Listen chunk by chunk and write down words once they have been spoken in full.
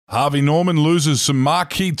Harvey Norman loses some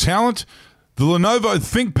marquee talent. The Lenovo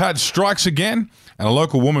ThinkPad strikes again. And a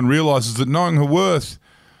local woman realises that knowing her worth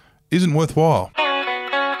isn't worthwhile.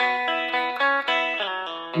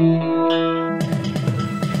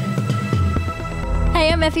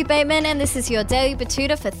 Hey, I'm Effie Bateman, and this is your Daily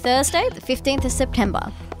Batuta for Thursday, the 15th of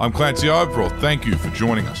September. I'm Clancy Overall. Thank you for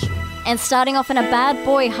joining us. And starting off in a bad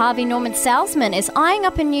boy, Harvey Norman salesman is eyeing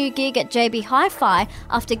up a new gig at JB Hi-Fi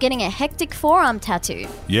after getting a hectic forearm tattoo.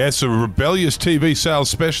 Yes, a rebellious TV sales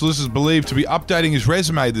specialist is believed to be updating his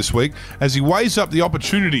resume this week as he weighs up the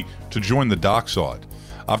opportunity to join the dark side.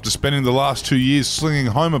 After spending the last 2 years slinging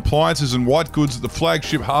home appliances and white goods at the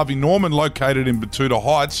flagship Harvey Norman located in Batuta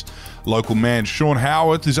Heights, local man Sean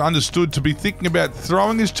Howarth is understood to be thinking about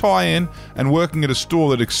throwing his tie in and working at a store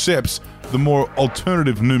that accepts the more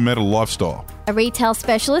alternative nu metal lifestyle. A retail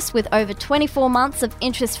specialist with over 24 months of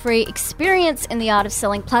interest-free experience in the art of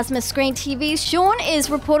selling plasma screen TVs, Sean is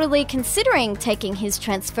reportedly considering taking his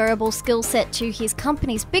transferable skill set to his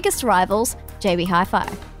company's biggest rivals, JB Hi-Fi.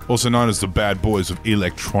 Also known as the bad boys of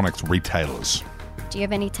electronics retailers. Do you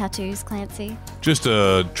have any tattoos, Clancy? Just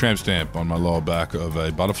a tramp stamp on my lower back of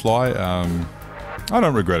a butterfly. I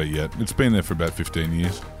don't regret it yet. It's been there for about 15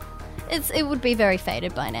 years. It would be very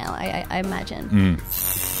faded by now, I imagine.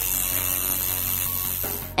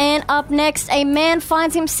 And up next, a man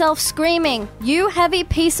finds himself screaming, "You heavy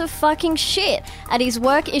piece of fucking shit," at his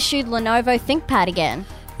work-issued Lenovo ThinkPad again.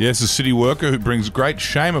 Yes, a city worker who brings great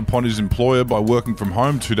shame upon his employer by working from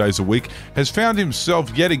home 2 days a week has found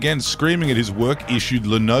himself yet again screaming at his work-issued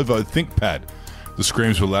Lenovo ThinkPad. The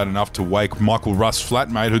screams were loud enough to wake Michael Russ'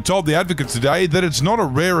 flatmate, who told The Advocate today that it's not a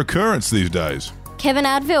rare occurrence these days. Kevin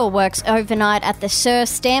Adville works overnight at the Sir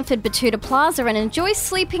Stanford Batuta Plaza and enjoys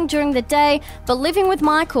sleeping during the day, but living with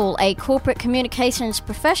Michael, a corporate communications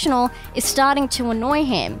professional, is starting to annoy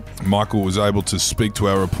him. Michael was able to speak to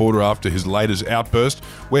our reporter after his latest outburst,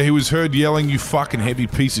 where he was heard yelling, "You fucking heavy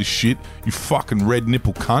piece of shit, you fucking red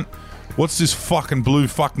nipple cunt. What's this fucking blue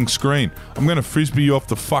fucking screen? I'm gonna frisbee you off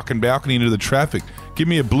the fucking balcony into the traffic. Give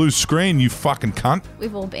me a blue screen, you fucking cunt."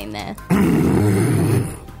 We've all been there.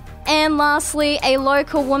 And lastly, a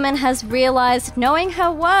local woman has realised knowing her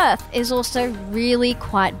worth is also really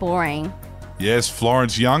quite boring. Yes,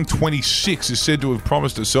 Florence Young, 26, is said to have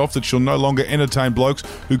promised herself that she'll no longer entertain blokes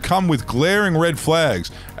who come with glaring red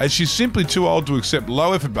flags, as she's simply too old to accept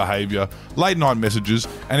low-effort behaviour, late-night messages,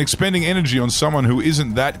 and expending energy on someone who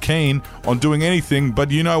isn't that keen on doing anything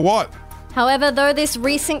but you know what. However, though this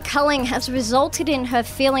recent culling has resulted in her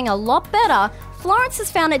feeling a lot better, Florence has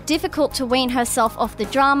found it difficult to wean herself off the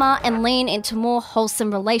drama and lean into more wholesome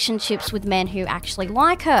relationships with men who actually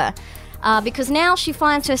like her. Because now she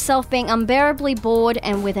finds herself being unbearably bored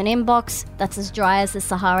and with an inbox that's as dry as the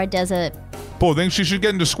Sahara Desert. Poor thing, she should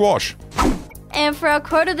get into squash. And for our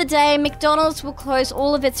quote of the day, McDonald's will close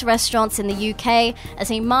all of its restaurants in the UK as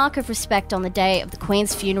a mark of respect on the day of the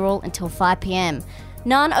Queen's funeral until 5 p.m.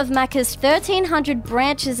 None of Macca's 1,300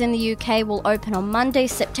 branches in the UK will open on Monday,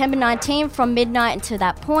 September 19 from midnight until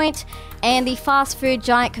that point, and the fast food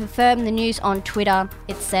giant confirmed the news on Twitter.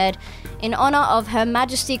 It said, "In honour of Her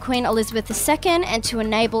Majesty Queen Elizabeth II and to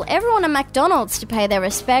enable everyone at McDonald's to pay their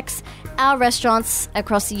respects, our restaurants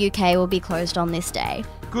across the UK will be closed on this day."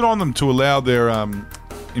 Good on them to allow their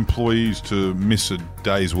employees to miss a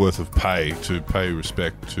day's worth of pay to pay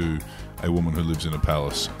respect to a woman who lives in a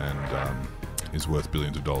palace and is worth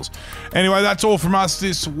billions of dollars. Anyway, that's all from us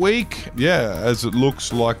this week. Yeah, as it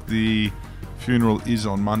looks like the funeral is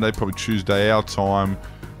on Monday, probably Tuesday our time.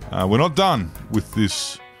 We're not done with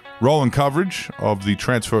this rolling coverage of the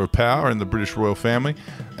transfer of power in the British royal family,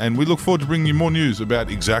 and we look forward to bringing you more news about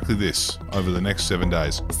exactly this over the next 7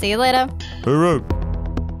 days. See you later. Hooroo.